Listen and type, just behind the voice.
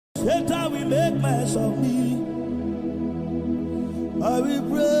Satan will make mess of me. I will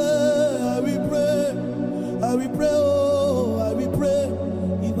pray, I will pray, I will pray, oh, I will pray.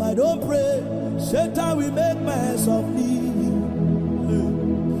 If I don't pray, Satan will make mess of me.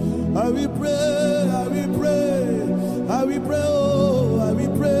 I will pray, I will pray, I will pray, oh, I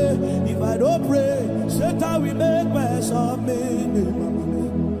will pray. If I don't pray, Satan will make mess of me.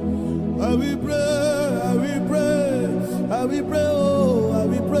 I will pray, I will pray, I will pray, oh, I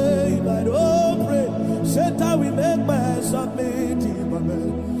will pray. If I don't pray, Satan will make mess of me.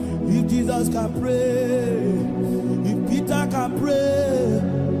 If Jesus can pray, if Peter can pray,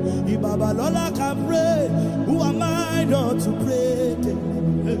 if Babalola can pray, who am I not to pray?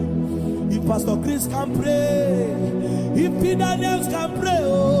 If Pastor Chris can pray, if Peter Names can pray,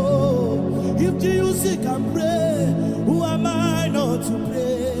 oh, if GUC can pray, who am I not to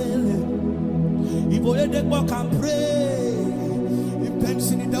pray? If Oyedekwa can pray, if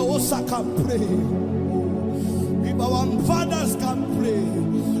Benson in the Osa can pray, if our fathers can pray,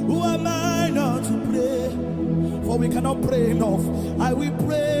 who am I not to pray? For we cannot pray enough. I will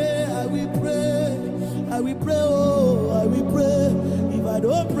pray, I will pray, I will pray, oh, I will pray. If I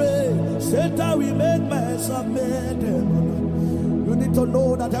don't pray, Satan will make mess of me. You need to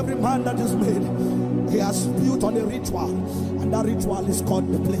know that every man that is made, he has built on a ritual, and that ritual is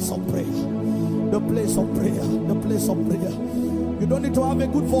called the place of prayer. The place of prayer, the place of prayer. You don't need to have a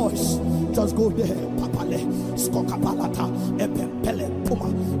good voice. Just go there. Papale, skokapalata, epempele puma,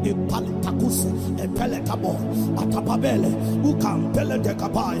 ipalitakuse, epelekabo, atapabele, ukampele de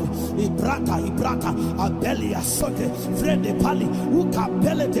kabai, ibrata, abelia sote, frede pali,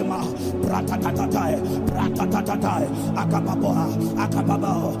 ukampele de ma, brata tatatai, akababoa,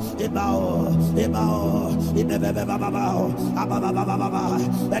 ibao, ibebebebabao, abababababa,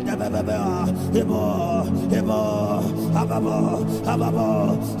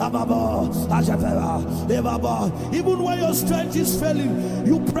 ababo, even when your strength is failing,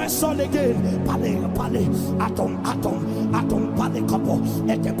 you press on again.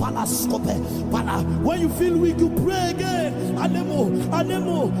 When you feel weak, you pray again. Anemo,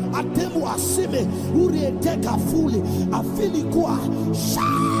 asime, uri teka fully, afilikua,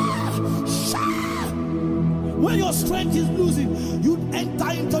 when your strength is losing, you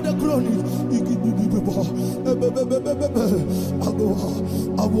enter into the groaning.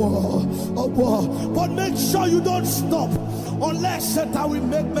 But make sure you don't stop unless Satan will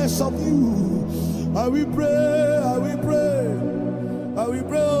make mess of you. I will pray, I will pray, I will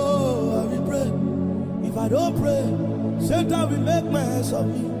pray, oh, I will pray. If I don't pray, Satan will make mess of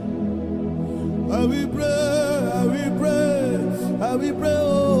me. I will pray, I will pray, I will pray,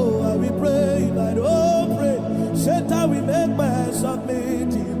 oh, I will pray. If I don't pray, Satan will make mess of me.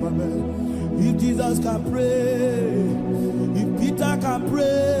 If Jesus can pray, if Peter can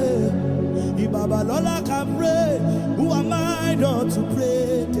pray, if Babalola can pray, who am I not to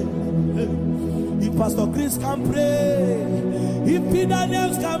pray? If Pastor Chris can pray, if Peter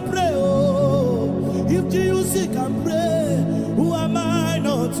Names can pray, oh, if GUC can pray, who am I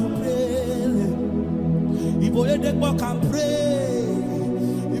not to pray? If Oyedekwa can pray,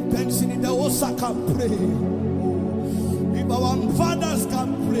 if Benson in the Osa can pray, if our fathers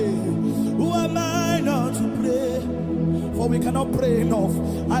can pray, who am I not to pray? For we cannot pray enough.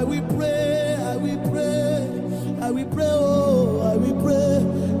 I will pray, I will pray, I will pray, oh, I will pray.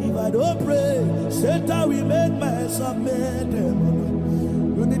 If I don't pray, Satan will make mess of me.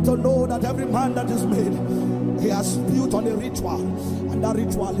 You need to know that every man that is made, he has built on a ritual, and that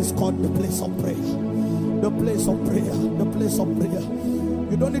ritual is called the place of prayer. The place of prayer, the place of prayer.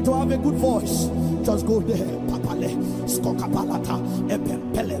 You don't need to have a good voice. Just go there. Papale, skokapalata,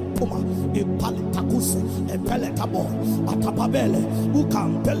 epempele puma, ipalitakuse, epelekabo, atapabele,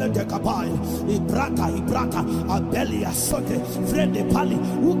 ukampele de kabai, ibrata, abelia sote, frede pali,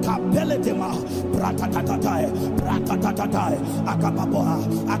 ukampele de ma, brata tatatai, akababo,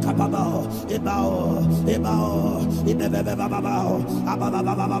 ibao, ibebebebabao,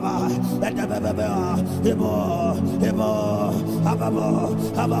 abababababa,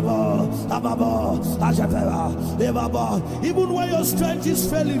 ababo, even when your strength is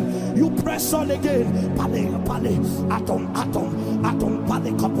failing, you press on again.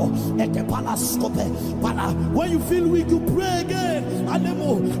 When you feel weak, you pray again.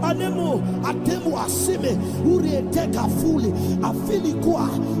 Anemo, atemu asime, uri teka fully, afilikua,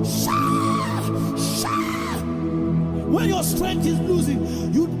 when your strength is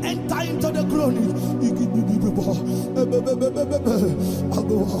losing, you enter into the groaning.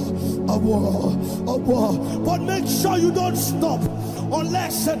 But make sure you don't stop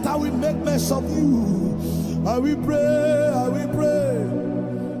unless Satan will make mess of you. I will pray, I will pray,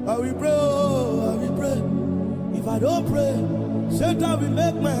 I will pray, oh, I will pray. If I don't pray, Satan will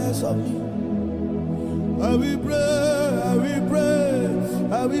make mess of me. I will pray, I will pray,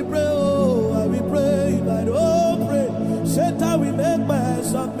 I will pray, oh, I will pray. If I don't pray, Satan will make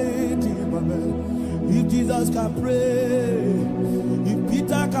mess of me. If Jesus can pray, if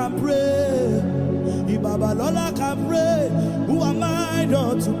Peter can pray, if Babalola can pray, who am I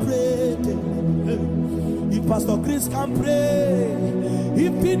not to pray? If Pastor Chris can pray,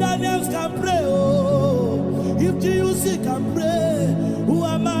 if Peter Names can pray, oh, if GUC can pray, who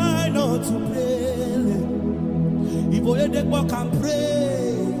am I not to pray? If Oyedekwa can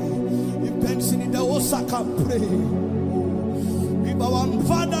pray, if Benson in the Osa can pray, if our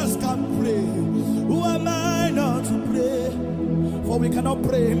fathers can pray, who am I not to pray? For we cannot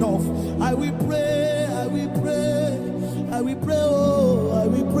pray enough. I will pray, I will pray, I will pray, oh, I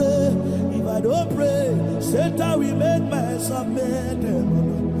will pray. If I don't pray, Satan will make mess of me.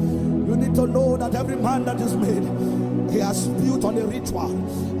 You need to know that every man that is made, he has built on a ritual,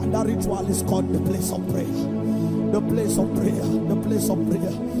 and that ritual is called the place of prayer. The place of prayer, the place of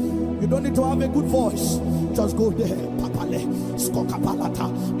prayer. You don't need to have a good voice. Just go there. Papale, skokapalata,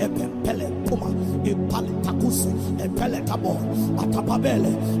 epempele, puma, ipalitakus, epeletabo,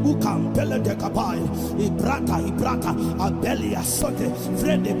 atapabele, ukampele de kapai, ibrata, abelia sote,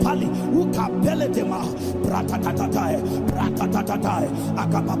 frede pali, ukampele de ma, brata tatatai,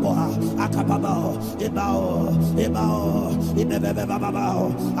 akababoa, akababao, ebao,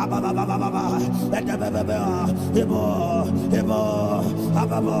 ibebebabao, ababababa, edebebebea, ebo,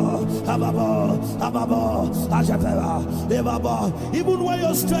 ababo, even when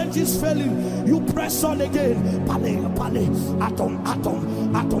your strength is failing, you press on again. Atom,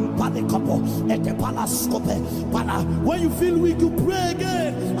 pale couple, when you feel weak, you pray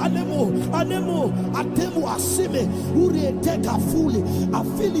again. Anemo, atemu asime, uri teka fully,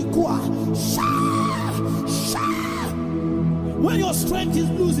 afili kwa, when your strength is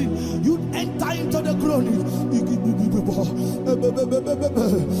losing, you enter into the groaning.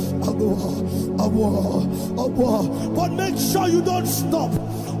 But make sure you don't stop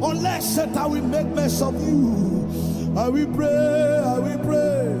unless Satan will make mess of you. I will pray, I will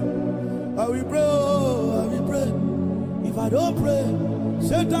pray, I will pray, oh, I will pray. If I don't pray,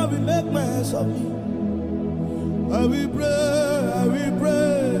 Satan will make mess of me. I will pray, I will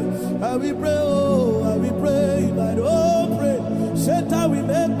pray, I will pray, oh, I will pray. If I don't pray, Satan will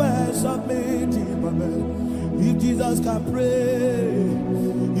make mess of me. If Jesus can pray,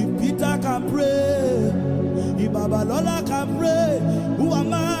 if Peter can pray, if Babalola can pray, who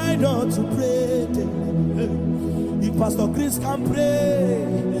am I not to pray? If Pastor Chris can pray,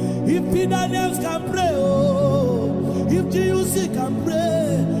 if Peter Names can pray, oh, if GUC can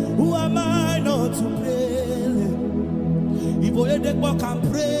pray, who am I not to pray? If Oyedekwa can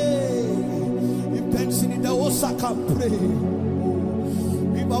pray, if Benson in the Osa can pray,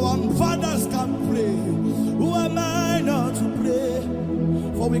 if our fathers can pray, who am I not to pray?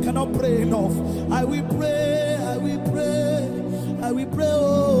 For we cannot pray enough. I will pray, I will pray, I will pray,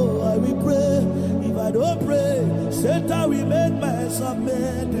 oh, I will pray. If I don't pray, Satan will make mess of me.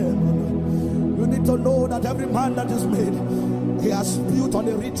 You need to know that every man that is made, he has built on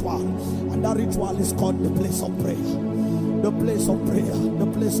a ritual, and that ritual is called the place of prayer. The place of prayer, the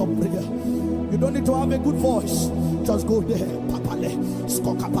place of prayer. You don't need to have a good voice. Just go there. Papale,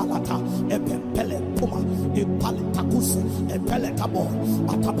 skokapalata, epempele, puma, ipalitakus, epeletabo,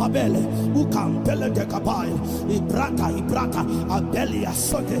 atapabele, ukampele de kapai, ibrata, abelia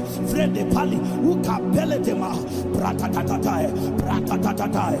sote, frede pali, ukampele de ma, brata tatatai,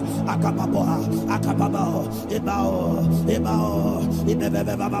 akababoa, ebao,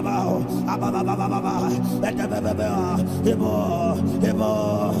 ibebebabao, ababababa, edebebebea,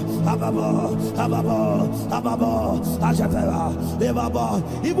 ababo,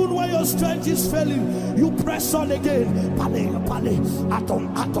 even when your strength is failing, you press on again. Atom,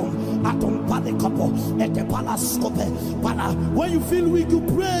 pale couple, when you feel weak, you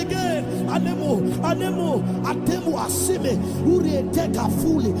pray again. Anemo, atemu asime, uri teka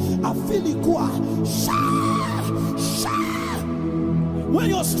fully, afili kwa, when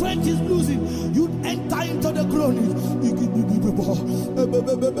your strength is losing, you enter into the groaning.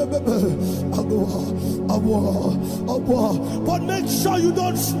 But make sure you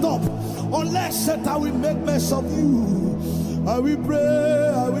don't stop unless Satan will make mess of you. I will pray,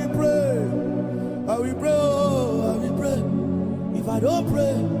 I will pray, I will pray, oh, I will pray. If I don't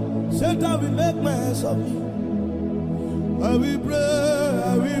pray, Satan will make mess of me. I will pray,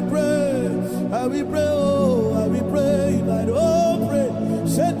 I will pray, I will pray, oh, I will pray. If I don't pray,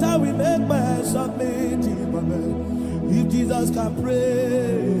 Satan will make mess of me. If Jesus can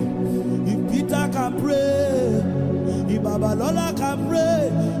pray, can pray,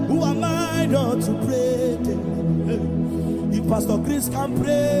 who am I not to pray? If Pastor Chris can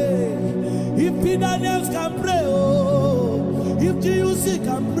pray, if Peter Daniels can pray, oh, if GUC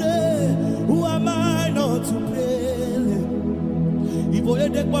can pray, who am I not to pray? If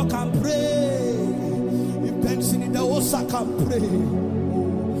Oyedekwa can pray, if Benson in the Osa can pray,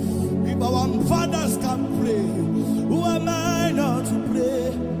 if our fathers can pray, who am I not to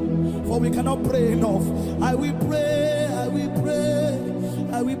pray? For we cannot pray enough. I will pray, I will pray,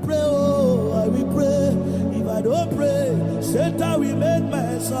 I will pray, oh, I will pray. If I don't pray, Satan will make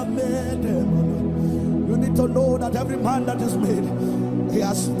myself made. You need to know that every man that is made, he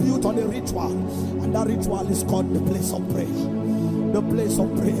has built on a ritual, and that ritual is called the place of prayer. The place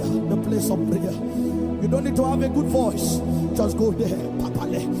of prayer, the place of prayer. You don't need to have a good voice. Just go there.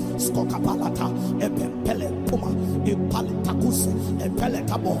 Papale, skokapalata, epempele, puma, ipalitakus,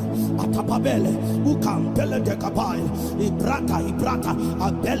 epeletabo, atapabele, ukam, pele de kapai, ibrata,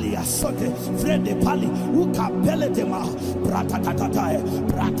 abelia sote, frede pali, ukam, pele de ma, brata tatatai,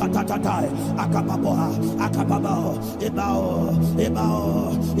 akababoa, akababao, ebao,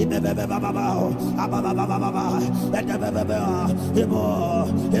 ibebebabao, ababababa, edebebebea, ebo,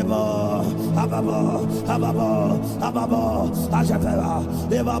 ababo,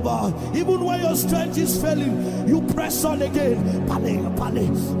 even when your strength is failing, you press on again.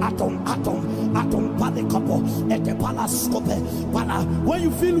 Atom, pale couple, when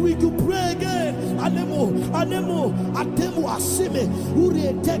you feel weak, you pray again. Anemo, asime,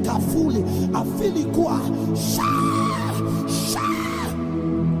 uri teka fully, afilikua,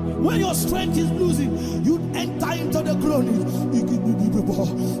 when your strength is losing, you enter into the groaning.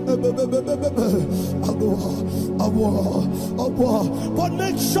 But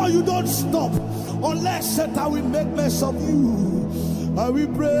make sure you don't stop unless Satan will make mess of you. I will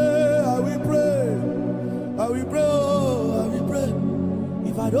pray, I will pray, I will pray, oh, I will pray.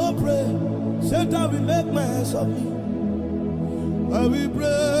 If I don't pray, Satan will make mess of me. I will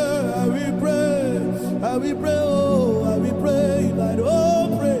pray, I will pray, I will pray, oh, I will pray. If I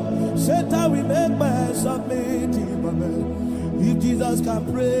don't pray, Satan will make mess of me. If Jesus can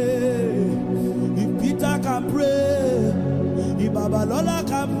pray, if Peter can pray, if Babalola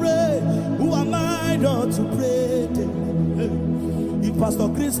can pray, who am I not to pray? If Pastor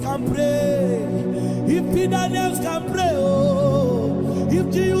Chris can pray, if Peter Daniels can pray, oh, if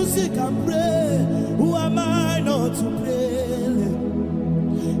GUC can pray, who am I not to pray?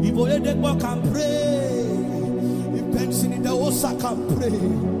 If Oyedekwa can pray, if Benson in the Osa can pray,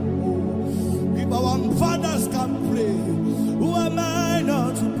 if our fathers can pray, who am I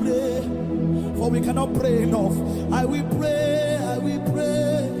not to pray? For we cannot pray enough. I will pray, I will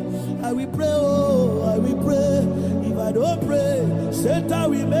pray, I will pray, oh, I will pray. If I don't pray,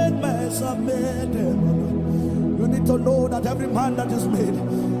 Satan will make myself made. You need to know that every man that is made,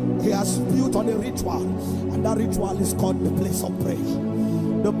 he has built on a ritual, and that ritual is called the place of prayer.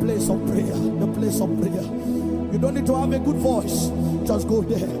 The place of prayer, the place of prayer. You don't need to have a good voice. Just go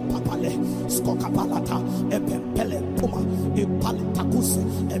there. Papale, skokapalata, epempele, puma, ipalitakus,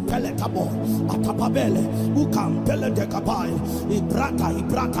 epeletabo, atapabele, ukam, pele de kapai, ibrata,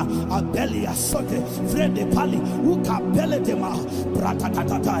 abelia sote, frede pali, ukam, pele de ma, brata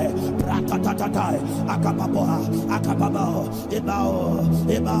tatatai, akababoa, ebao,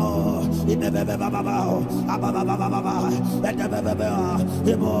 ibebebabao, ababababa, edebebebea,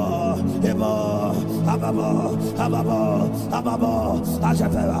 ababo,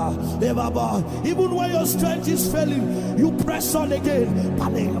 even when your strength is failing, you press on again.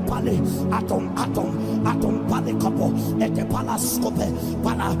 Atom, pale couple,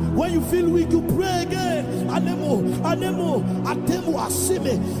 when you feel weak, you pray again. Anemo, atemu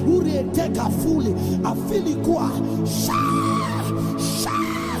asime, uri teka fully, afilikua,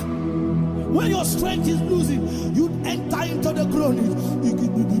 when your strength is losing, you enter into the groaning.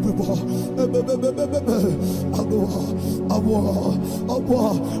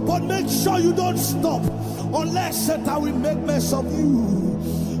 But make sure you don't stop unless Satan will make mess of you.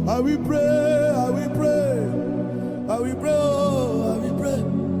 I will pray, I will pray, I will pray, oh, I will pray.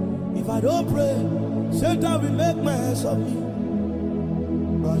 If I don't pray, Satan will make mess of me.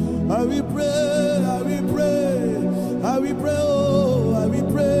 I will pray, I will pray, I will pray, oh, I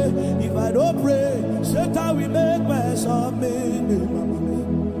will pray. If I don't pray, Satan will make mess of me.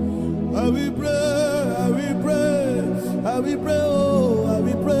 I will pray, I will pray, I will pray, oh, I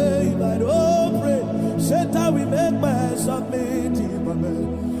will pray. If I don't pray, Satan will make mess of me.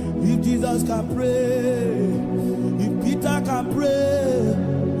 If Jesus can pray, if Peter can pray,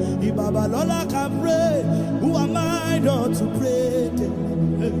 if Babalola can pray, who am I not to pray?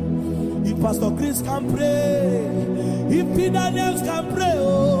 If Pastor Chris can pray, if Peter Daniels can pray,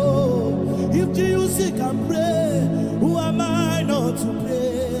 oh, if GUC can pray, who am I not to pray?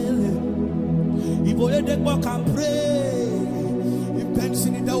 If Oyedekbo can pray, if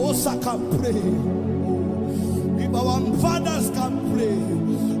Benson the Osa can pray, if our fathers can pray,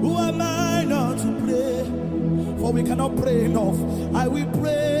 who am I not to pray? For we cannot pray enough. I will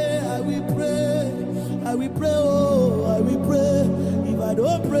pray, I will pray, I will pray, oh, I will pray. If I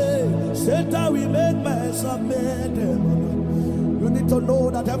don't pray, Satan will make myself made. You need to know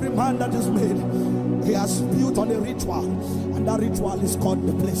that every man that is made, he has built on a ritual, and that ritual is called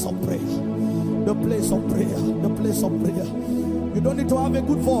the place of prayer. The place of prayer, the place of prayer. You don't need to have a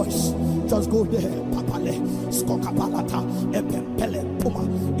good voice. Just go there. Papale, skokapalata, epempele puma,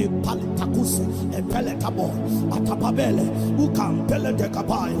 ipalitakuse, epele tabo, atapabele, ukampele de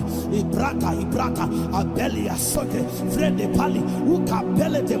kabai, ibrata, abeli asote, frede pali,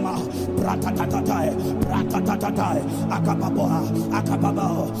 ukampele de ma, brata tatatai, akababo,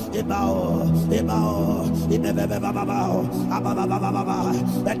 ibao, ibebebebabao, abababababa,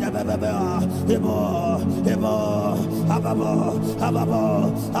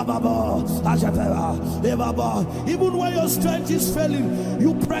 ababo, even when your strength is failing,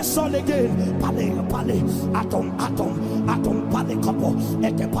 you press on again. Atom, pale,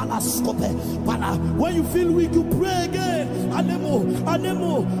 when you feel weak, you pray again. Anemo,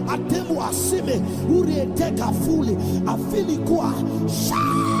 asime, uri teka fully, afilikwa,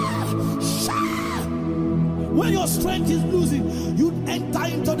 when your strength is losing, you enter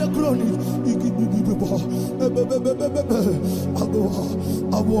into the groaning.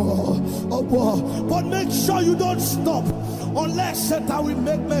 But make sure you don't stop unless Satan will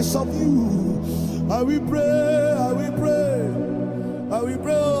make mess of you. I will pray, I will pray, I will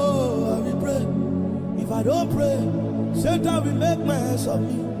pray, oh, I will pray. If I don't pray, Satan will make mess of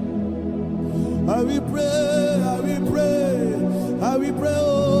me. I will pray, I will pray, I will pray,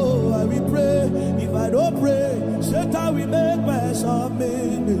 oh, I will pray. If I don't pray, Satan will make mess of me.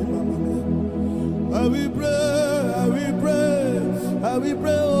 I will pray, I will pray, I will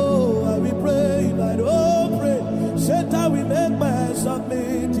pray, oh, I will pray. If I don't pray, Satan will make mess of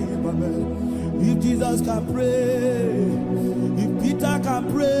me. If Jesus can pray, if Peter can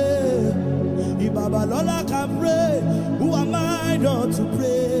pray, if Babalola can pray, who am I not to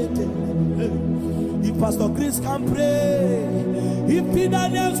pray? If Pastor Chris can pray, if Peter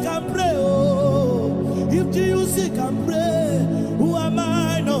Daniels can pray, oh, if GUC can pray, who am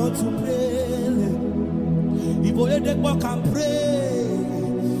I not to pray? If Oyedekbo can pray,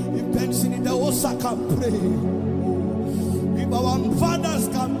 if Benson the Osa can pray, if our fathers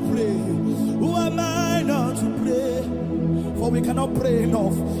can pray, who am I not to pray? For we cannot pray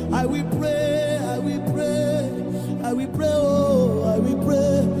enough. I will pray, I will pray, I will pray, oh, I will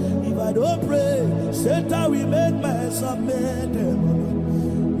pray. If I don't pray, Satan will make myself made.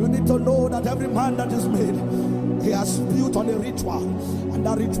 You need to know that every man that is made, he has built on a ritual, and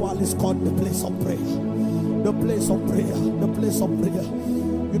that ritual is called the place of prayer. The place of prayer, the place of prayer.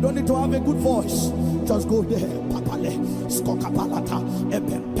 You don't need to have a good voice. Just go there. Papale, skokapalata,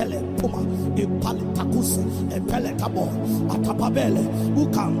 epempele puma, ipalitakuse, epele tabo, atapabele,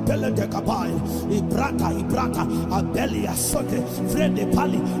 ukampele de kabai, ibrata, abeli asote, frede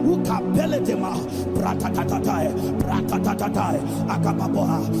pali, ukampele de ma, brata tatatai,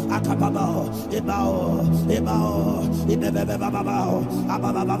 akababo, ibao, ibebebebabao,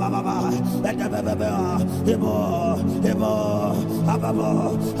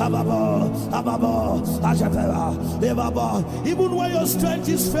 even when your strength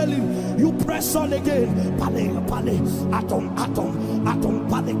is failing, you press on again. Atom,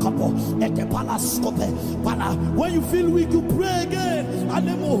 pale couple, when you feel weak, you pray again.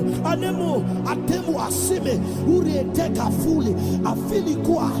 Atemu asime, uri teka fully,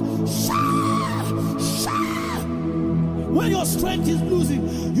 afilikwa, when your strength is losing,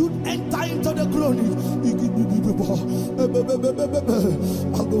 you enter into the groaning.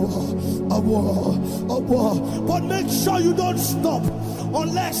 But make sure you don't stop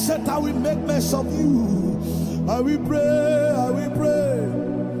unless Satan will make mess of you. I will pray, I will pray,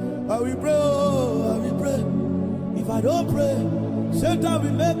 I will pray, oh, I will pray. If I don't pray, Satan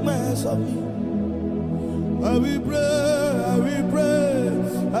will make mess of me. I will pray, I will pray,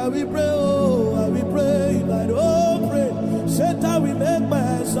 I will pray, oh, I will pray. If I don't pray, Satan will make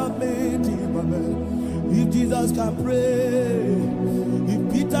mess of me. If Jesus can pray, if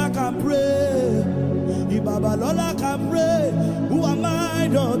Peter can pray, if Babalola can pray, who am I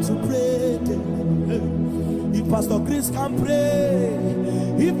not to pray? If Pastor Chris can pray,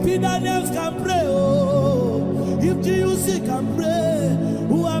 if Peter Daniels can pray, oh, if GUC can pray,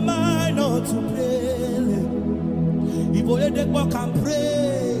 who am I not not to pray. If Oyedekwa can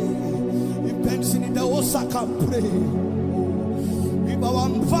pray, if Benson in the Osa can pray, if our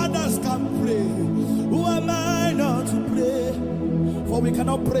fathers can pray, who am I not to pray? For we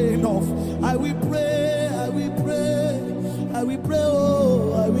cannot pray enough. I will pray, I will pray, I will pray,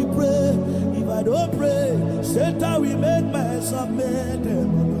 oh, I will pray. If I don't pray, Satan will make myself made.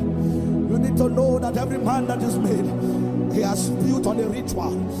 You need to know that every man that is made, he has built on a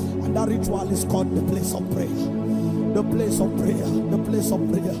ritual, and that ritual is called the place of prayer. The place of prayer, the place of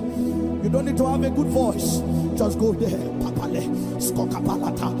prayer. You don't need to have a good voice. Just go there. Papale,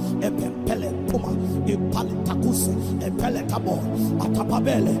 skokapalata, epempele puma, ipalitakuse, epeletabo,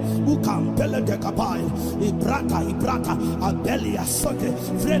 atapabele, ukampele de kapai, ibrata, abelia sote,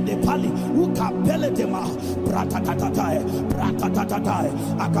 frede pali, ukampele de ma, brata tatatai,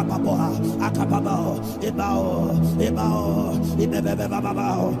 akababo, ebao,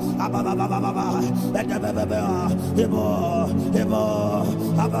 ibebebabao, ababababa,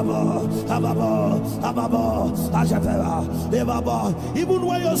 even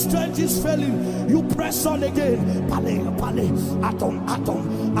when your strength is failing, you press on again. Pale, atom,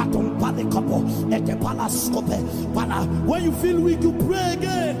 pale couple, ete palascope, pala. When you feel weak, you pray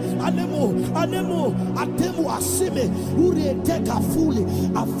again. Anemo, atemu asime, uri teka fully,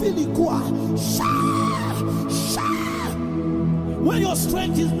 afili kwa, when your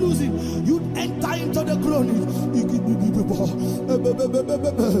strength is losing, you enter into the groaning.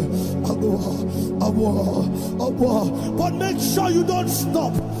 But make sure you don't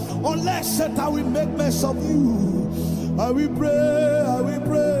stop unless Satan will make mess of you. I will pray, I will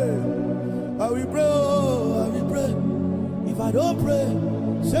pray, I will pray, oh, I will pray. If I don't pray,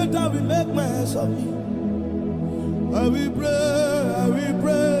 Satan will make mess of me. I will pray, I will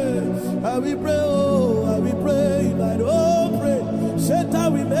pray, I will pray, oh, I will pray. If I don't pray,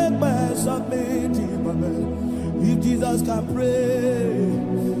 Satan will make mess of me. If Jesus can pray,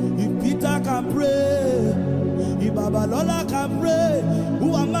 if Peter can pray, if Babalola can pray,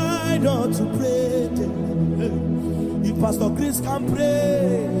 who am I not to pray? If Pastor Chris can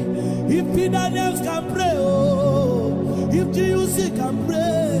pray, if Peter James can pray, oh, if GUC can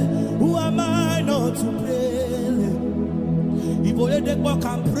pray, who am I not to pray? If Oyedekwa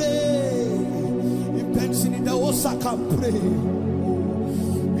can pray, if Benson in the Osa can pray,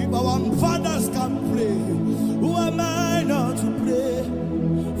 if our fathers can pray, who am I not to pray?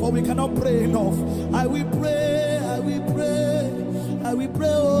 For we cannot pray enough. I will pray, I will pray, I will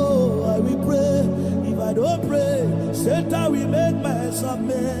pray, oh, I will pray. If I don't pray, Satan will make myself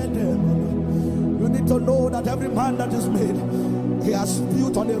made. You need to know that every man that is made, he has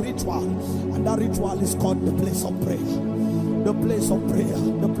built on a ritual, and that ritual is called the place of prayer. The place of prayer,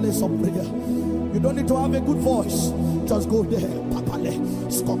 the place of prayer. You don't need to have a good voice. Just go there. Papale,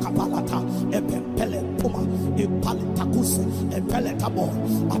 skokapalata, epempele puma, ipalitakuse, epeletabo,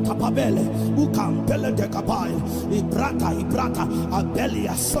 atapabele, ukampele de kapai, ibrata,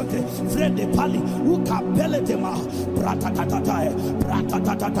 abelia sote, frede pali, ukampele de ma, brata tatatai,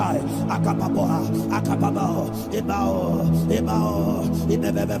 akababo, ebao,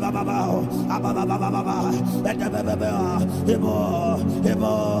 ibebebabao, ababababa,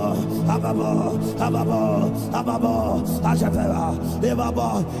 ababo,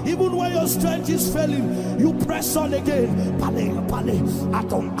 even when your strength is failing, you press on again. Pale,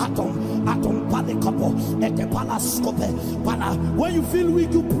 atom, pale couple, ete palascope, pala. When you feel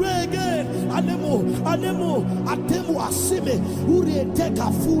weak, you pray again. Anemo, atemu asime, uri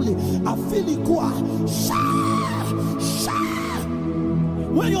teka fully, afili kwa,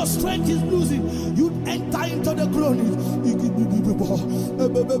 when your strength is losing, you enter into the groaning.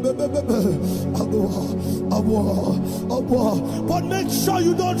 But make sure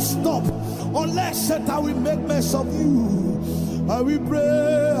you don't stop unless Satan will make mess of you. I will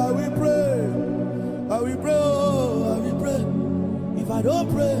pray, I will pray, I will pray, oh, I will pray. If I don't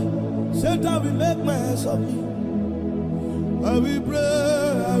pray, Satan will make mess of me. I will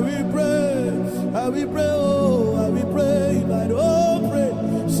pray, I will pray, I will pray, oh, I will pray. If I don't pray,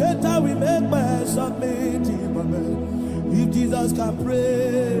 Satan will make mess of me. If Jesus can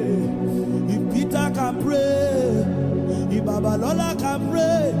pray, if Peter can pray, if Babalola can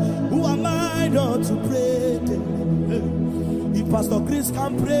pray, who am I not to pray? If Pastor Chris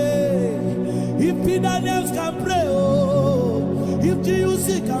can pray, if Peter James can pray, oh, if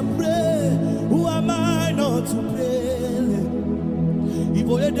GUC can pray, who am I not to pray? If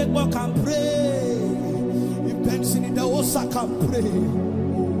Oyedekwa can pray, if Benson in the Osa can pray,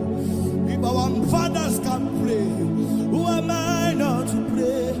 if our fathers can pray, who am I not to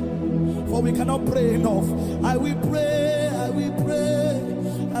pray? For we cannot pray enough. I will pray, I will pray,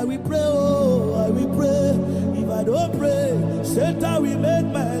 I will pray, oh. I don't pray, Satan will make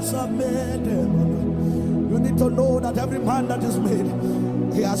mess of me. You need to know that every man that is made,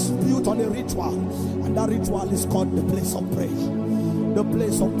 he has built on a ritual, and that ritual is called the place of prayer. The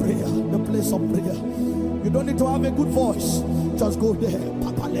place of prayer, the place of prayer. You don't need to have a good voice, just go there.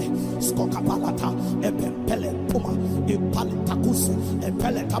 Papale, skokapalata, epempele puma, ipalitakusi,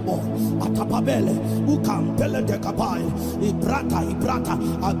 epeletabo, atapabele, ukam pele de kapai, ibrata,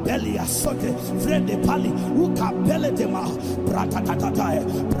 abelia sote, frede pali, ukam pele de ma, brata tatatai,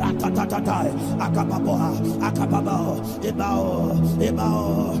 akababo,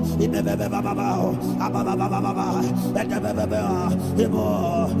 ibao, ibebebabao, ababababa,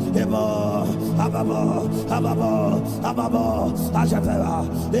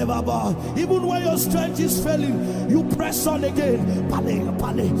 even when your strength is failing, you press on again.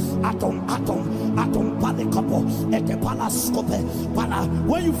 Atom, pale,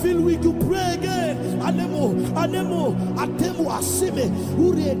 when you feel weak, you pray again. Anemo, asime,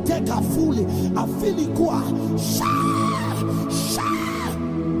 uri teka fully, afilikua,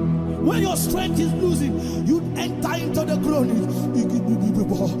 when your strength is losing, you enter into the groaning.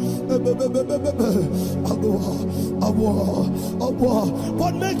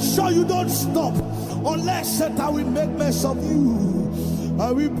 But make sure you don't stop unless Satan will make mess of you.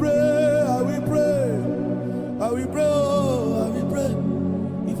 I will pray.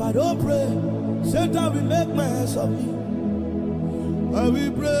 If I don't pray, Satan will make mess of me. I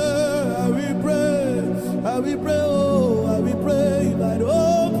will pray. If I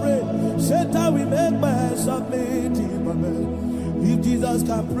don't pray, Satan will make mess of me. If Jesus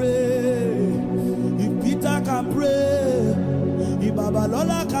can pray, if Peter can pray, if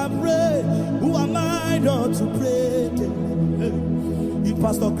Babalola can pray, who am I not to pray? If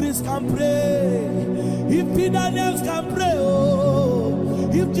Pastor Chris can pray, if Peter Names can pray,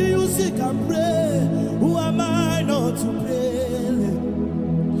 if GUC can pray, who am I not to pray?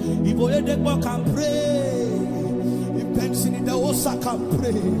 If Oyedekbo can pray, if Benson the Osa can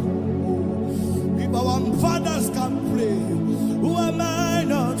pray, if our fathers can pray, who am I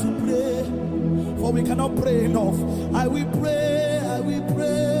not to pray? For we cannot pray enough. I will pray.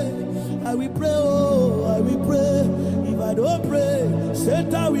 If I don't pray,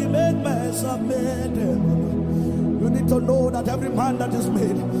 Satan will make mess of me. You need to know that every man that is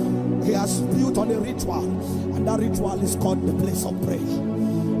made, he has built on a ritual, and that ritual is called the place of prayer.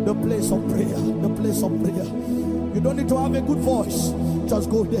 The place of prayer, the place of prayer. You don't need to have a good voice, just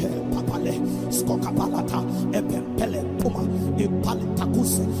go there. Papale, skokapalata, epempele puma,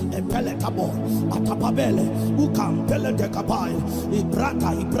 ipalitakuse, epeletabo, atapabele, ukam pele de kapai,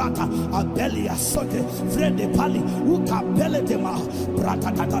 ibrata, abelia sote, frede pali, ukam pele de ma,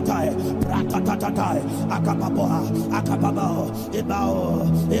 brata tatatai, akababo, ibao,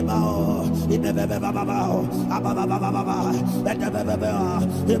 ibebebabao, ababababa,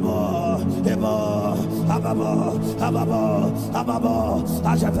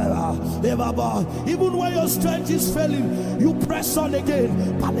 even when your strength is failing, you press on again.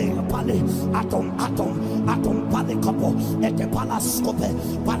 Atom, pale couple,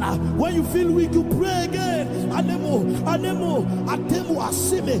 when you feel weak, you pray again. Anemo,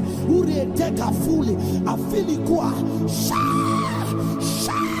 asime, uri teka fully, afilikua,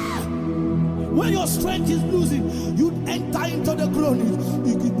 when your strength is losing, you enter into the groaning.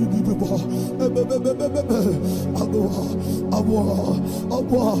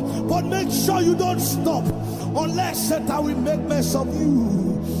 But make sure you don't stop unless Satan will make mess of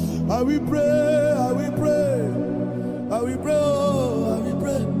you. I will pray.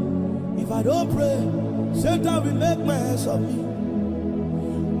 If I don't pray, Satan will make mess of me.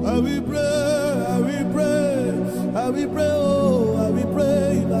 I will pray.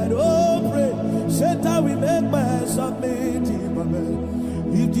 If I don't pray, Satan will make mess of me.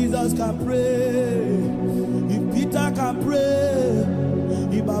 If Jesus can pray, if Peter can pray,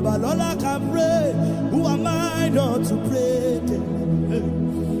 if Babalola can pray, who am I not to pray?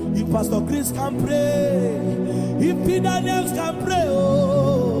 If Pastor Chris can pray, if Peter Names can pray,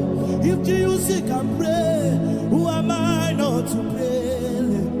 if GUC can pray, who am I not to pray?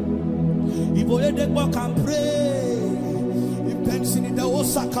 If Oyedekbo can pray, if Benson the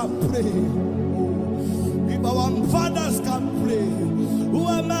Osa can pray, if our fathers can pray, who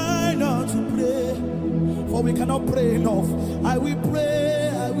am I not to pray? For we cannot pray enough. I will pray.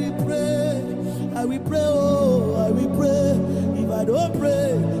 If I don't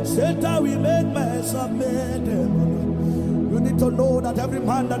pray, Satan will make mess of me. You need to know that every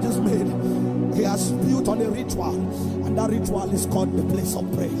man that is made, he has built on a ritual, and that ritual is called the place of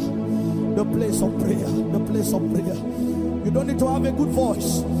prayer. The place of prayer, the place of prayer. You don't need to have a good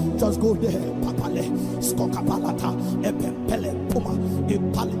voice, Just go there. Papale, Skokapalata, Epempele, Puma,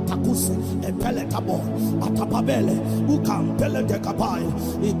 Ipalitakuse, Epeletabo, Atapabele, Ukam Pele de Kapai,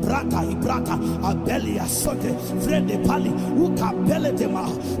 Ibrata, Abelia Sote, Frede Pali, Ukam Pele de Ma,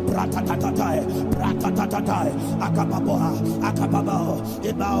 Brata Tatatai, Akababoa, Akababo,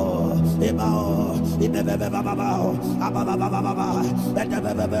 Ibao, Ibebebabao, Ababababa,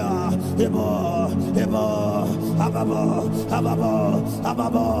 Ebo,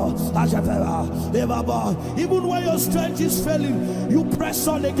 Ababo, even when your strength is failing, you press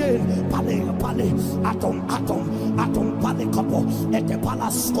on again. Pale, atom, pale, couple, et the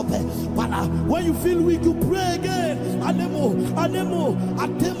palascope, pala. When you feel weak, you pray again. Anemo,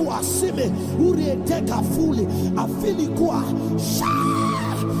 atemo, asime, uri teka fully, afilikua,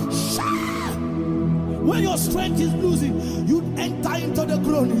 when your strength is losing, you enter into the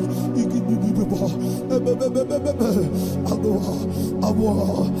groaning.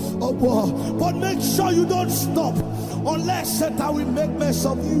 But make sure you don't stop unless Satan will make mess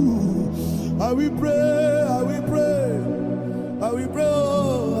of you. I will pray.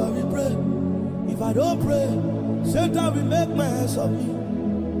 If I don't pray, Satan will make mess of me.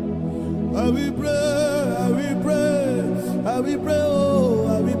 I will pray.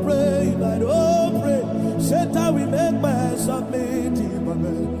 If I don't pray, Satan will make mess of me.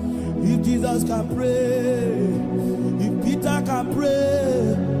 If Jesus can pray, if Peter can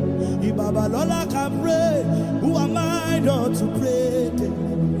pray, if Babalola can pray, who am I not to pray?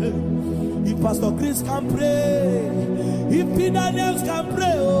 If Pastor Chris can pray, if Peter Nels can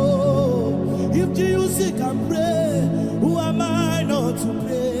pray, if GUC can pray, who am I not to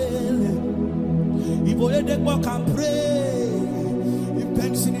pray? If Oyedekbo can pray, if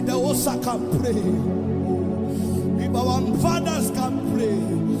Benson the Osa can pray, if our fathers can pray,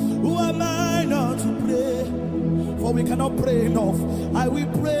 who am I not to pray? For we cannot pray enough. I will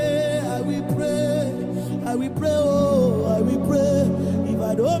pray. If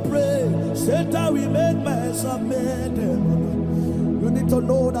I don't pray, Satan will make mess of me. You need to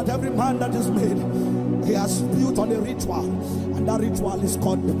know that every man that is made, he has built on a ritual, and that ritual is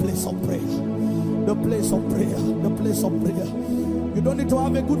called the place of prayer. The place of prayer. You don't need to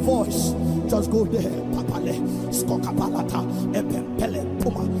have a good voice. Just go there. Papale, Skokapalata, Epempele,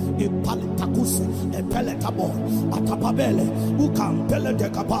 Puma, Ipalitakuse, Epeletabo, Atapabele, Ukam Pele de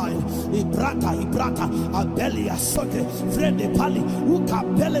Kapai, Ibrata, Abelia Sote, Frede Pali,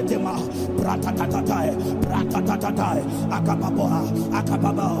 Ukam Pele de Ma, Brata Tatatai, Akababoa,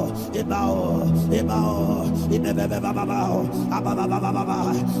 Ibao, Ibebebabao, Ababababa,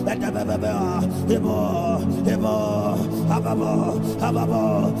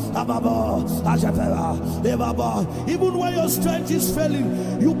 Ababo, even when your strength is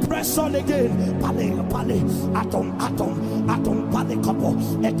failing, you press on again. Pale, atom, pale,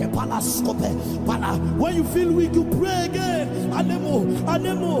 couple, et the palascope, pala. When you feel weak, you pray again. Anemo,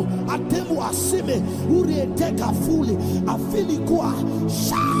 atemo, asime, uri teka fully, afilikua,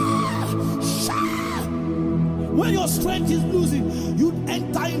 when your strength is losing, you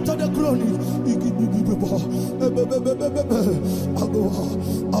enter into the groaning.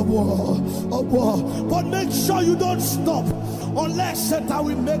 But make sure you don't stop unless Satan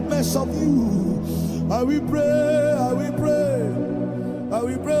will make mess of you. I will pray.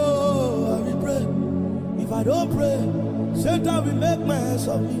 If I don't pray, Satan will make mess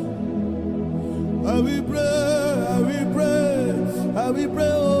of me. I will pray.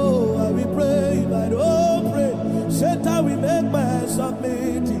 If I don't pray, Satan will make mess of me.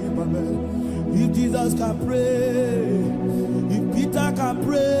 If Jesus can pray, if Peter can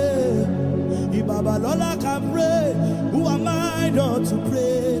pray, if Babalola can pray, who am I not to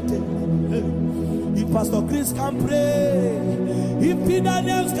pray? If Pastor Chris can pray, if Peter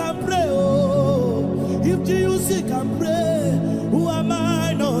Nels can pray, if GUC can pray, who am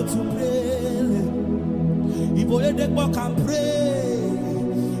I not to pray? If Oyedekbo can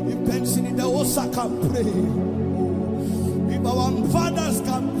pray, if Benson the Osa can pray, if our fathers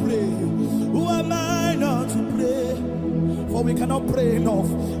can pray, who am I not to pray? For we cannot pray enough.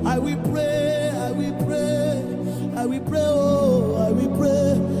 I will pray.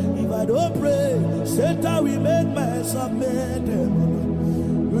 If I don't pray, Satan will make mess of me.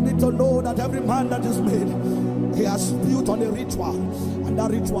 You need to know that every man that is made, he has built on a ritual, and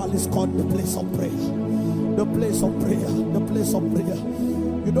that ritual is called the place of prayer. The place of prayer.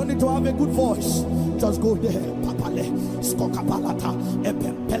 You don't need to have a good voice. Just go there. Papale, Skokapalata,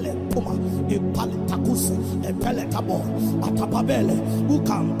 Epempele, Puma, Ipalitakuse, Peletabo, Atapabele,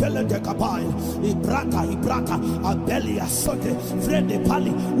 Ucampele de Capai, Ibrata, Abelia Sote, Frede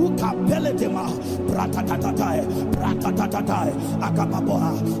Pali, Ucampele de Ma, Brata Tatatai,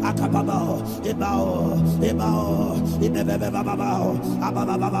 Akapaboa, Akapabao, Ebao, Ebebebabao,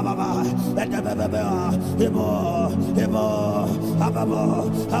 Ababababa,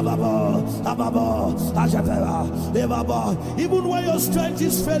 Ababo, Ajavera, even when your strength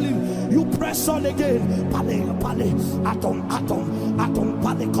is failing, you press on again. Pale, atom,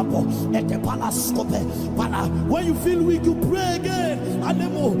 pale, couple, palascope, pala. When you feel weak, you pray again.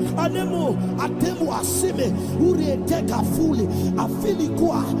 Anemo, atemo, asime, uri teka fully,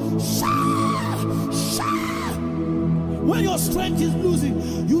 afilikua, when your strength is losing,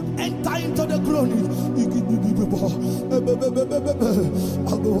 you enter into the groaning.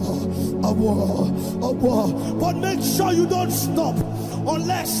 But make sure you don't stop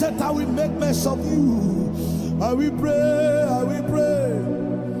unless Satan will make mess of you. I will pray.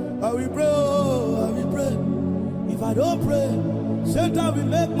 If I don't pray, Satan will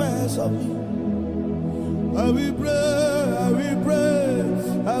make mess of me. I will pray.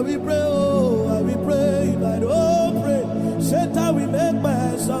 If I don't pray, Satan will make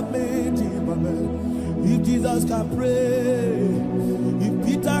mess of me. If Jesus can pray, if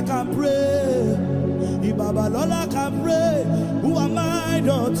Peter can pray, if Babalola can pray, who am I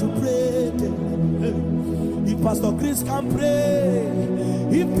not to pray? If Pastor Chris can pray,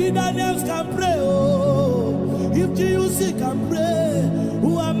 if Peter Names can pray, if GUC can pray,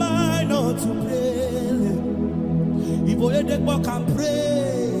 who am I not to pray? If Oyedekbo can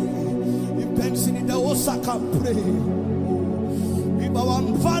pray, if Benson in the Osa can pray, if our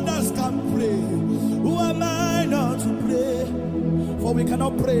fathers can pray, who am I not to pray? For we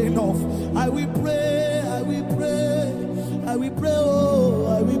cannot pray enough. I will pray.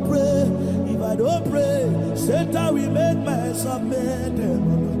 If I don't pray, Satan will make mess of me.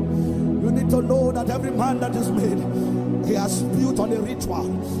 You need to know that every man that is made, he has built on a ritual,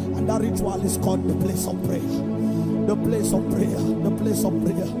 and that ritual is called the place of prayer. The place of prayer. The place of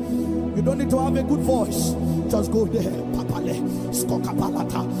prayer. You don't need to have a good voice. Just go there. Papale,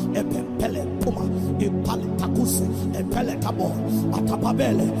 skokapalata, epempele, puma, ipalitakuse, epeletabo,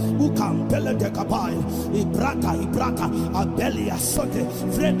 atapabele, ukampele de kapai, ibrata, abelia sote,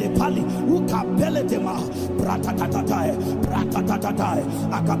 frede pali, ukampele de ma, brata tatatai,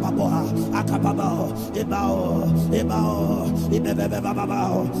 akapabao, ebao,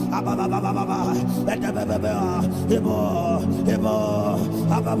 ibebebabao, abababababa,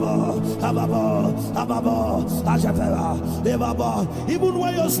 ababo, even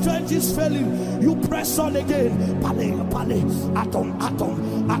when your strength is failing, you press on again. Pale, atom,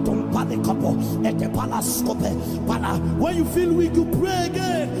 pale, couple, palascope, pala. When you feel weak, you pray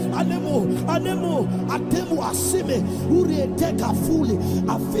again. Anemo, atemo, asime, uri teka fully,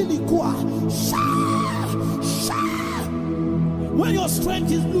 afilikua, when your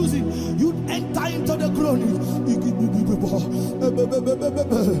strength is losing, you enter into the groaning.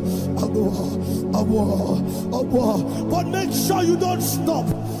 But make sure you don't stop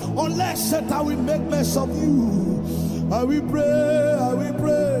unless Satan will make mess of you. I will pray.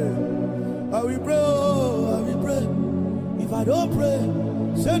 If I don't pray,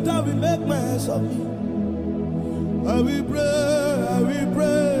 Satan will make mess of me. I will pray.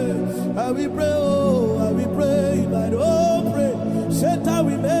 If I don't pray, Satan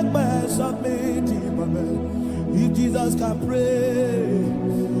will make mess of me. If Jesus can pray,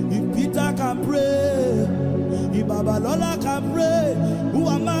 if Peter can pray, if Babalola can pray, who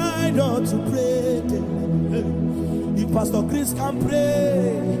am I not to pray? If Pastor Chris can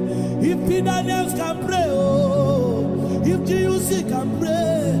pray, if Peter Names can pray, if GUC can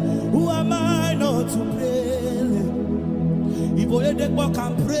pray, who am I not to pray? If Oyedekbo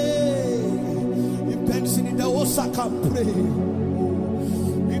can pray, if Benson in the Osa can pray,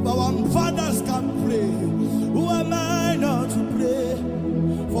 if our fathers can pray, who am I not to pray?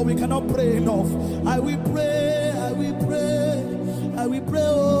 For we cannot pray enough. I will pray.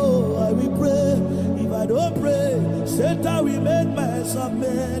 If I don't pray, Satan will make mess of me.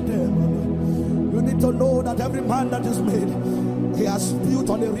 You need to know that every man that is made, he has built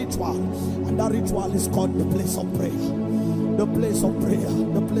on a ritual, and that ritual is called the place of prayer. The place of prayer.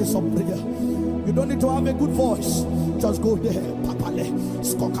 The place of prayer. You don't need to have a good voice. Just go there. Papale,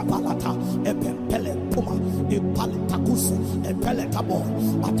 skokapalata, epempele, puma, ipalitakuse, Peletabo,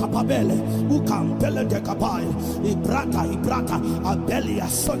 Atapabele, Ucampele de Capai, Ibrata, Abelia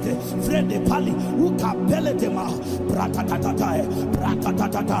Sote, Frede Pali, Ucampele de Ma, Brata Tatatai,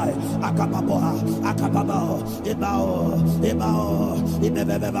 Akababoa, Ebao,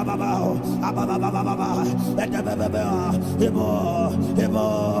 Ibebebabao, Ababababa,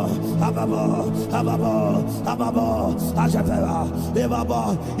 Ababo, Ajabera,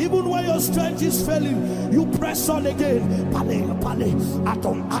 even when your strength is failing, you press on again. Pale,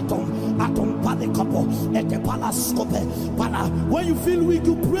 atom, pale, couple, palascope, pala. When you feel weak,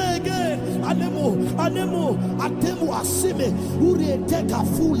 you pray again. Anemo, atemo, asime, uri teka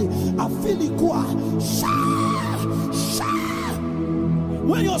fully, afilikua,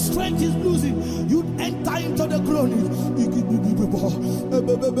 when your strength is losing, you enter into the groaning.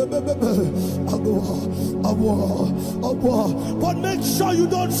 But make sure you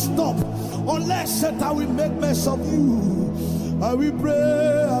don't stop unless Satan will make mess of you. I will pray.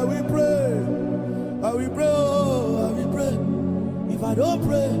 If I don't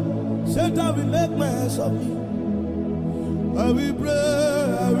pray, Satan will make mess of me. I will pray.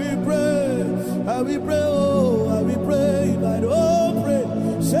 If I don't pray,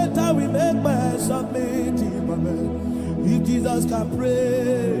 Satan will make mess of me. If Jesus can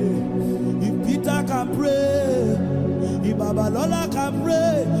pray, if Peter can pray, if Babalola can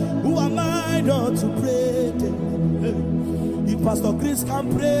pray, who am I not to pray? If Pastor Chris can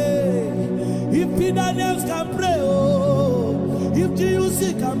pray, if Peter Daniels can pray, if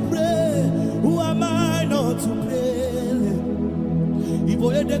GUC can pray, who am I not to pray? If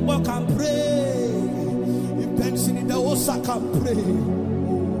Oyedekbo can pray, if Benson in the Osa can pray,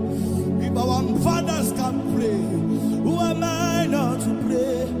 if our fathers can pray, who am I not to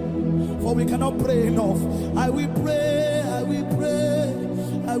pray? For we cannot pray enough. I will pray.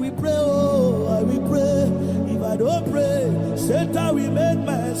 If I don't pray, Satan will make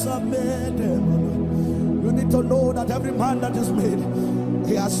mess of me. You need to know that every man that is made,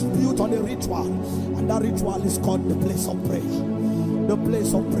 he has built on a ritual, and that ritual is called the place of prayer. The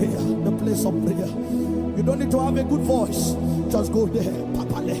place of prayer. You don't need to have a good voice. Just go there.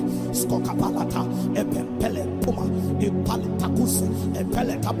 Papale, skokapalata, epempele, puma, ipalitakus,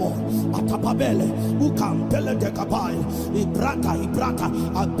 epeletabo, atapabele, ukampele de kapai, ibrata,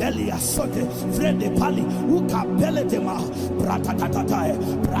 abelia sote, frede pali, ukampele de ma, brata tatatai,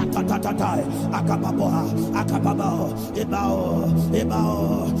 akababo, ibao,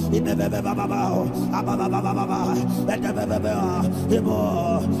 ibebebabao, abababababa,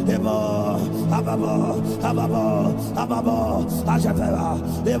 ababo,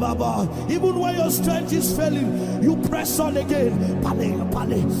 even when your strength is failing, you press on again. Pale,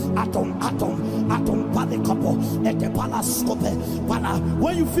 atom, pale, couple, palascope, pala.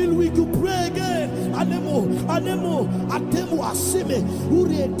 When you feel weak, you pray again. Anemo, atemo, asime,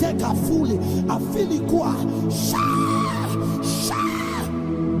 uri teka fully, afilikua,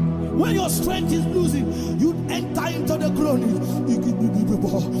 when your strength is losing, you enter into the groaning.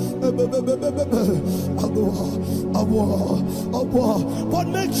 But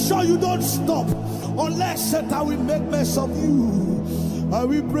make sure you don't stop unless Satan will make mess of you. I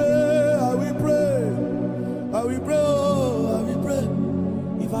will pray.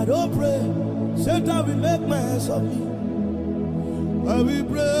 If I don't pray, Satan will make mess of me. I will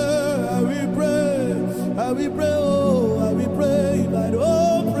pray. If I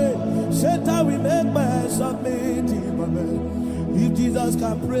don't pray, Satan will make mess of me. If Jesus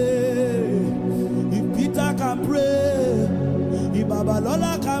can pray, if Peter can pray, if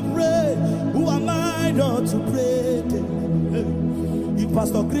Babalola can pray, who am I not to pray? If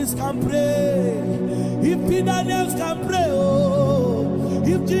Pastor Chris can pray, if Peter Daniels can pray,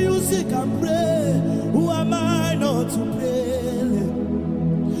 if GUC can pray, who am I not to pray?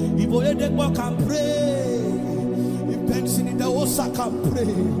 If Oyedekbo can pray, if Benson in the Osa can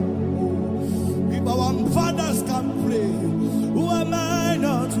pray, if our fathers can pray, who am I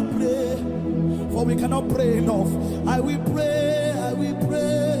not to pray? For we cannot pray enough. I will pray.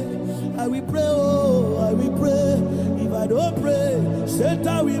 If I don't pray,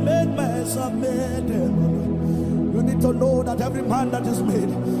 Satan will make mess of me. You need to know that every man that is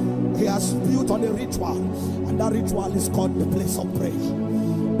made, he has built on a ritual, and that ritual is called the place of prayer.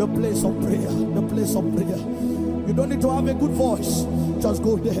 The place of prayer. You don't need to have a good voice. Just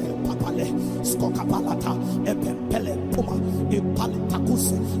go there. Papale, skokapalata, epempele, puma,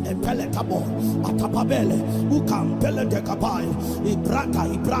 Ipalitakuse, Epeletabo, Atapabele, Ukampele de Kabai, Ibrata,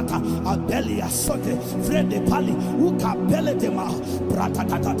 Abelia Sote, Frede Pali, Ukampele de Ma, Brata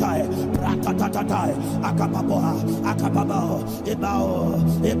Tatatai, Akababoa, Ibao,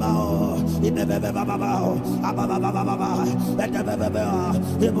 Ibebebabao, Ababababa,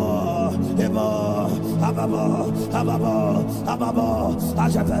 Ababo,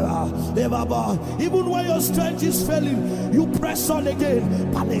 Ajabera, even when your strength is failing, you press on again.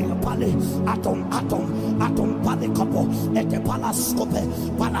 Pale, atom, pale, couple, ete pala.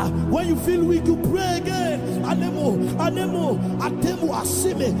 When you feel weak, you pray again. Anemo, atemu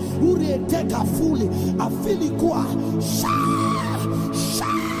asime, uri teka fully, afili kwa,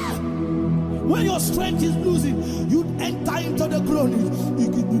 when your strength is losing, you enter into the groaning.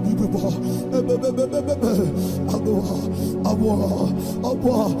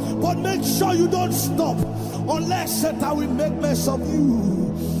 But make sure you don't stop unless Satan will make mess of you.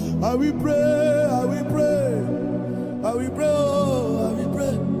 I will pray.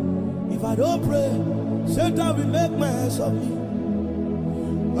 If I don't pray, Satan will make mess of me.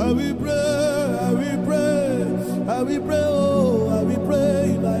 I will pray.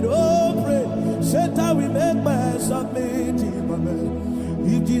 If I don't pray, Satan will make mess of me.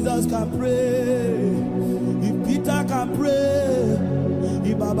 If Jesus can pray, if Peter can pray,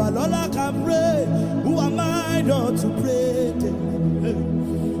 if Babalola can pray, who am I not to pray?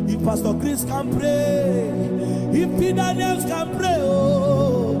 If Pastor Chris can pray, if Peter Daniels can pray,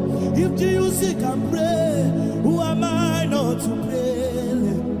 if GUC can pray, who am I not to pray?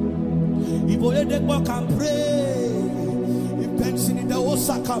 If Oyedekbo can pray, if Benson in the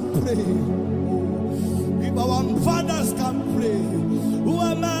Osa can pray, if our fathers can pray, who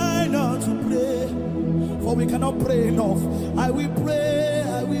am I not to pray? For we cannot pray enough. I will pray.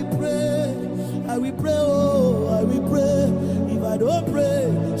 If I don't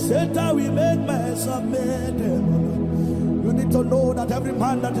pray, Satan will make mess of me. You need to know that every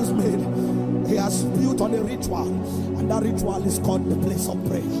man that is made, he has built on a ritual, and that ritual is called the place of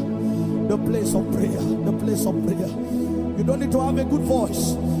prayer. The place of prayer. You don't need to have a good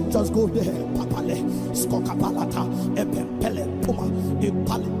voice. Just go there. Papale, skokapalata, epempele, puma,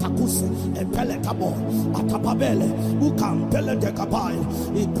 ipalitakuse, epeletabo, atapabele, ukampele de kabai,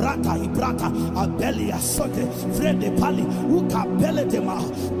 ibrata, abelia sote, frede pali, ukampele de ma,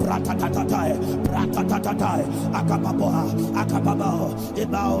 brata tatatai, akababo,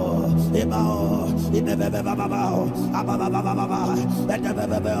 ibao, ibebebabao, abababababa,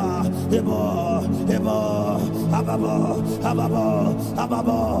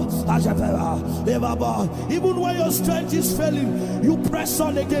 ababo, even when your strength is failing, you press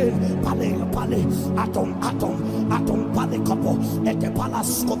on again. Pale, atom, pale, couple, ete pala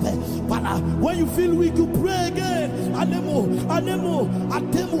scope, pala. When you feel weak, you pray again. Anemo,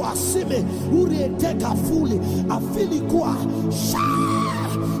 atemu asime, uri teka fully, afili kwa,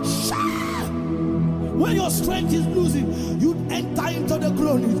 when your strength is losing, you enter into the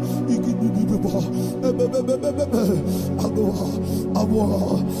groaning.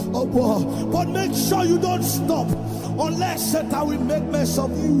 But make sure you don't stop unless Satan will make mess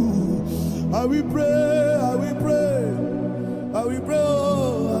of you. I will pray.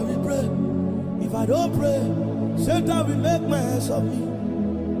 If I don't pray, Satan will make mess of me.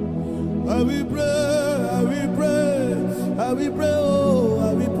 I will pray.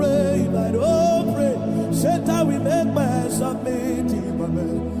 If I don't pray, Satan will make mess of me.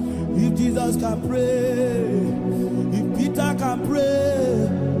 If Jesus can pray, if Peter can pray,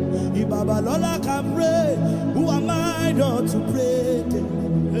 if Babalola can pray, who am I not to pray?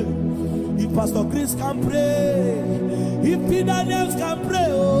 If Pastor Chris can pray, if Peter Daniels can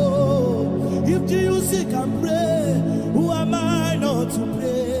pray, if GUC can pray, who am I not to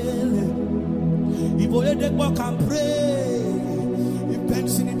pray? If Oyedekbo can pray, if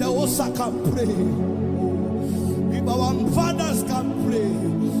Benson in the Osa can pray, if our fathers can pray,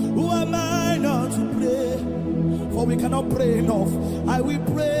 who am I not to pray? For we cannot pray enough. I will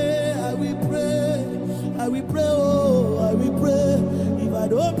pray. If I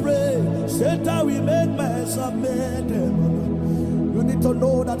don't pray, Satan will make mess of me. You need to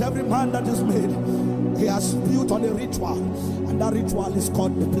know that every man that is made, he has built on a ritual, and that ritual is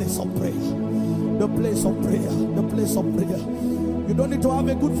called the place of prayer. The place of prayer. You don't need to have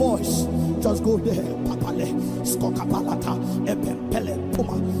a good voice. Just go there. Papale, skokapalata, epempele,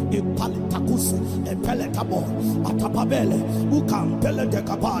 puma, ipalitakus, epeletabo, atapabele, ukampele de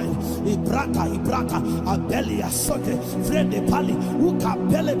kapai, ibrata, abelia sote, frede pali,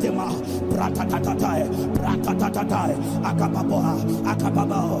 ukampele de ma, brata tatatai, akababoa,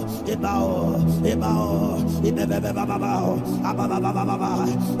 ibao, ibebebebabao, abababababa,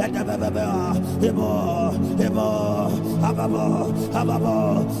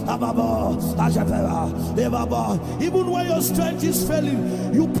 ababo, even when your strength is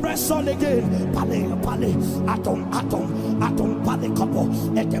failing, you press on again. Atom,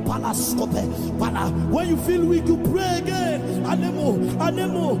 when you feel weak, you pray again. Anemo,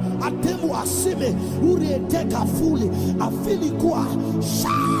 atemu asime, uri teka fully, afili kwa,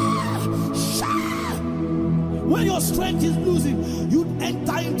 when your strength is losing, you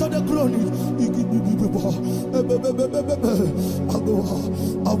enter into the glory.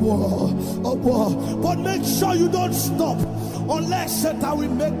 But make sure you don't stop unless Satan will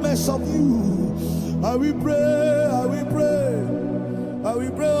make mess of you. I will pray.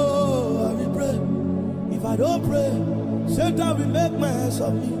 If I don't pray, Satan will make mess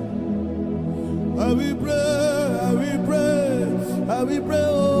of me. I will pray.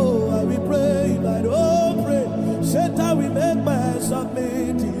 If I don't pray, Satan will make mess of me.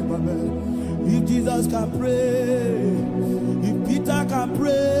 If Jesus can pray, if Peter can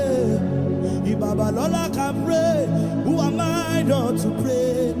pray, if Babalola can pray, who am I not to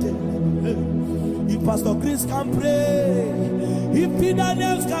pray? If Pastor Chris can pray, if Peter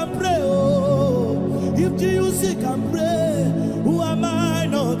Daniels can pray, if GUC can pray, who am I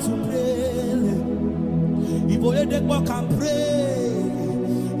not to pray? If Oyedekwa can pray,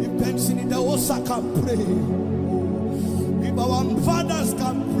 if Benson in the Osa can pray, if our fathers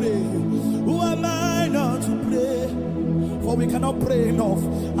can pray, who am I not to pray? For we cannot pray enough.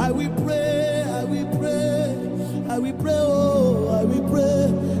 I will pray.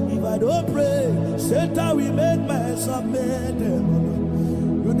 If I don't pray, Satan will make mess of me.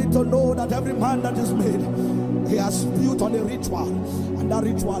 You need to know that every man that is made, he has built on a ritual, and that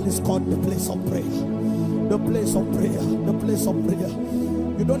ritual is called the place of prayer. The place of prayer.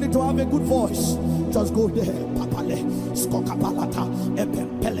 You don't need to have a good voice. Just go there. Papale, skokapalata,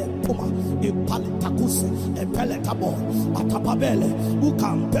 epempele, puma, ipalitakus, epeletabo, atapabele,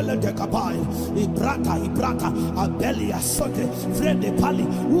 ukampele de kapai, ibrata, abelia sote, frede pali,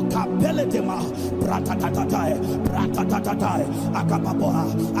 ukampele de ma, brata tatatai, akababo,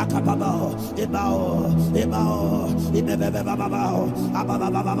 ibebebebabao,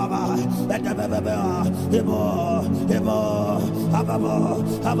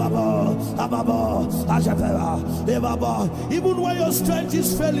 even when your strength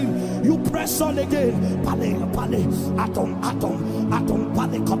is failing, you press on again.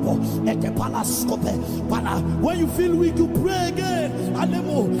 When you feel weak, you pray again.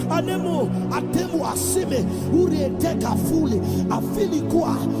 Anemo, atemu asime, uri teka fully, afili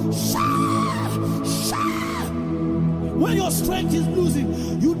kwa, when your strength is losing,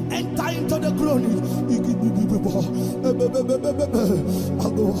 you enter into the glory.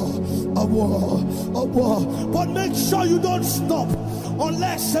 But make sure you don't stop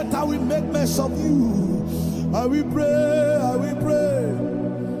unless Satan will make mess of you. I will pray.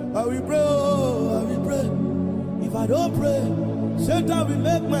 If I don't pray, Satan will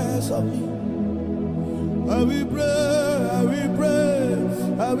make mess of me. I will pray.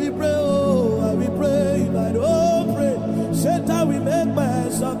 If I don't pray, Satan will make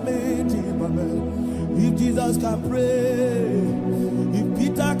mess of me. If Jesus can pray, if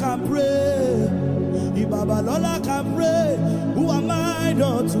Peter can pray, if Babalola can pray, who am I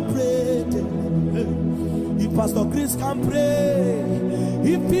not to pray? If Pastor Chris can pray,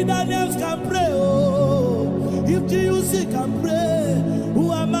 if Peter Daniels can pray, if GUC can pray,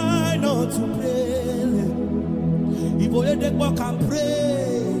 who am I not to pray? If Oyedekwa can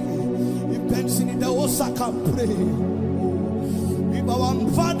pray, if Benson in the Osa can pray, if our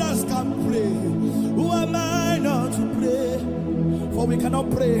fathers can pray, who am I not to pray? For we cannot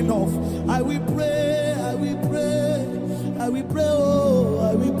pray enough. I will pray.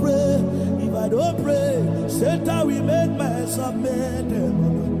 If I don't pray, Satan will make mess of me.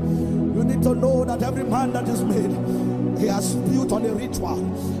 You need to know that every man that is made, he has built on a ritual,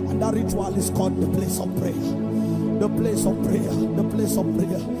 and that ritual is called the place of prayer. The place of prayer.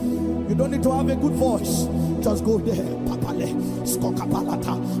 You don't need to have a good voice. Just go there. Papale,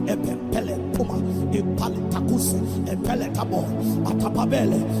 skokapalata, epempele, puma, ipalitakus, epeleta. tabo,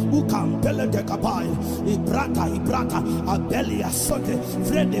 atapabele, ukam pele de kapai, ibrata, abeli asote,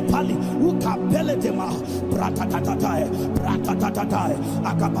 frede pali, ukam pele de ma, brata tatatai,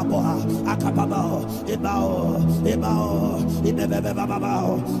 akababoa, ibao,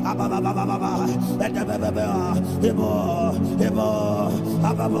 ibebebebabao, abababababa, edebebebea,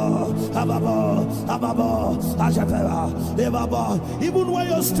 ababo, ajabeba, even when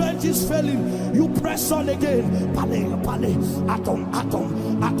your strength is failing, you press on again. Pale, atom,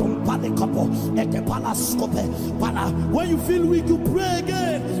 pale kapo, ete pala scope, pala. When you feel weak, you pray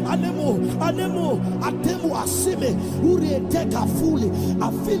again. Anemo, atemo asime, uri teka fully,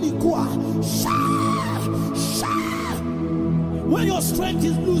 afili kwa, sha. When your strength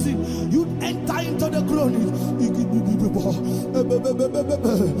is losing, you enter into the glory.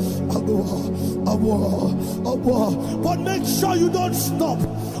 But make sure you don't stop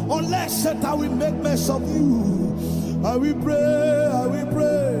unless Satan will make mess of you. I will pray.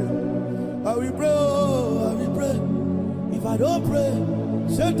 If I don't pray,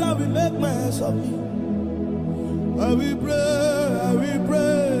 Satan will make mess of me. I will pray.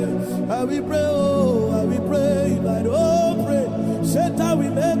 If I don't pray, Satan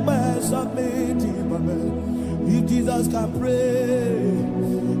will make mess of me. If Jesus can pray,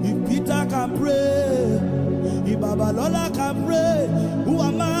 if Peter can pray, if Babalola can pray, who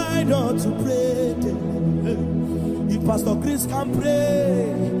am I not to pray? If Pastor Chris can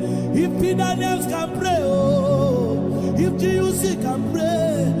pray, if Peter Nels can pray, oh, if GUC can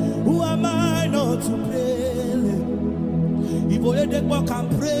pray, who am I not to pray? If Oyedekwa can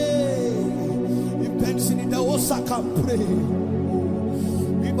pray, if Benson in the Osa can pray,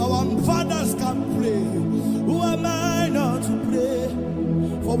 if our fathers can pray, who am I not to pray?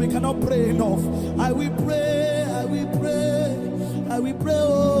 For we cannot pray enough. I will pray.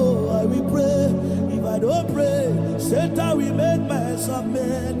 If I don't pray, Satan will make mess of me.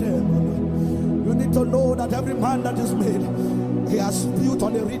 You need to know that every man that is made, he has built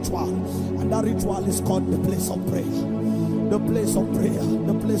on a ritual, and that ritual is called the place of prayer. The place of prayer.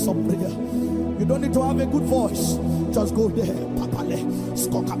 You don't need to have a good voice. Just go there. Papale,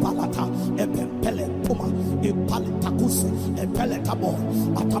 skokapalata, epempele, puma, ipalitakuse, epeletabo,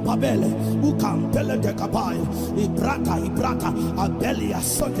 atapabele, ukam pele de kapai, ibrata, abeli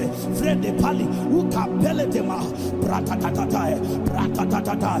asote, frede pali, ukam pele de ma, brata tatatai,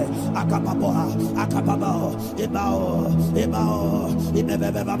 akababoa, ibao,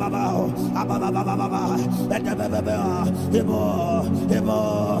 ibebebebabao, abababababa,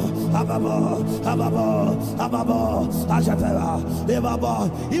 ababo,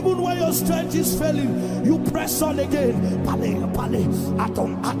 even when your strength is failing, you press on again. Pale,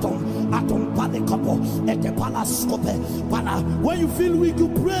 atom, pale kapo, ete pala scope, pala. When you feel weak, you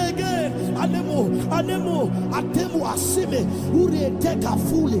pray again. Anemo, atemo asime, uri teka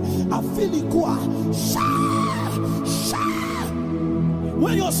fully, afili kwa, sha.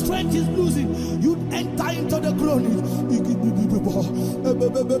 When your strength is losing, you enter into the glory.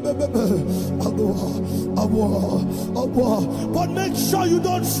 But make sure you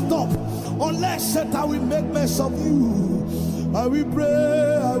don't stop unless Satan will make mess of you. I will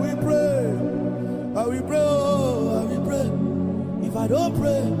pray. If I don't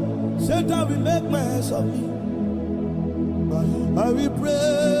pray, Satan will make mess of me. I will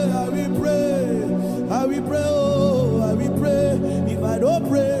pray. If I don't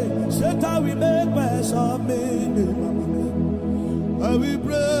pray, Satan will make mess of me. I will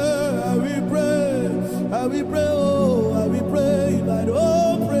pray. If I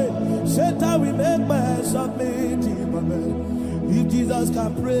don't pray, Satan will make mess of me. If Jesus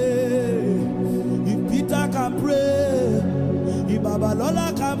can pray, if Peter can pray, if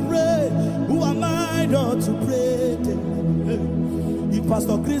Babalola can pray, who am I not to pray? If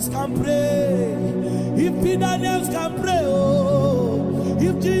Pastor Chris can pray, if Peter Nels can pray, oh,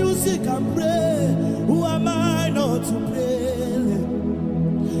 if GUC can pray, who am I not to pray?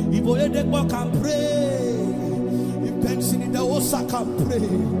 If Oyedekwa can pray, if Benson in the Osa can pray,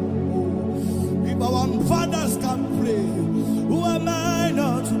 if our fathers can pray, who am I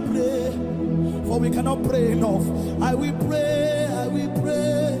not to pray? For we cannot pray enough. I will pray.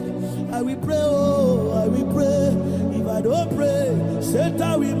 If I don't pray,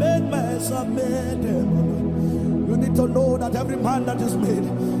 Satan will make mess of me. You need to know that every man that is made,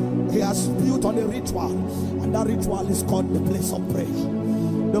 he has built on a ritual, and that ritual is called the place of prayer.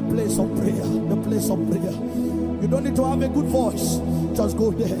 The place of prayer. You don't need to have a good voice. Just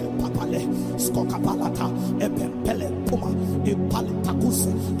go there. Papale, skokapalata, epempele, puma, ipalitaku. Use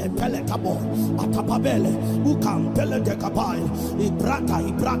Pelekabo, Atapabele, Ukam Peledekapai, Ibrata,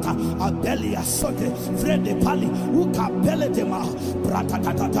 Abelia Sote, Frede Pali, Uka Peletema, Brata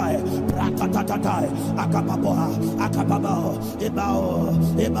Tatatai, Akababoa, Ebao,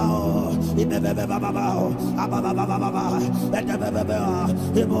 Ibebebabao, Ababababa,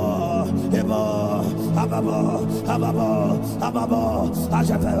 Ababo.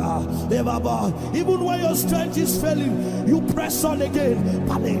 Even when your strength is failing, you press on again.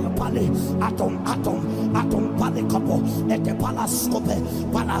 Atom, pale couple, at the palascope.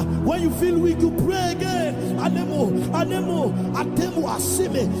 When you feel weak, you pray again. Anemo,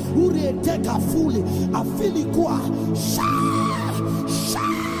 asime, ure teka fully, afilikua,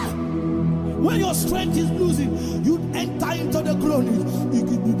 when your strength is losing, you enter into the glory.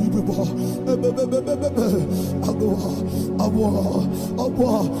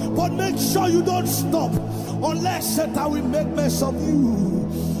 But make sure you don't stop unless Satan will make mess of you.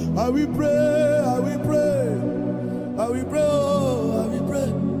 I will pray.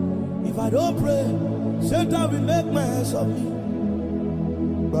 If I don't pray, Satan will make mess of me.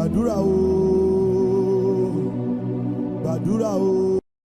 Badura o.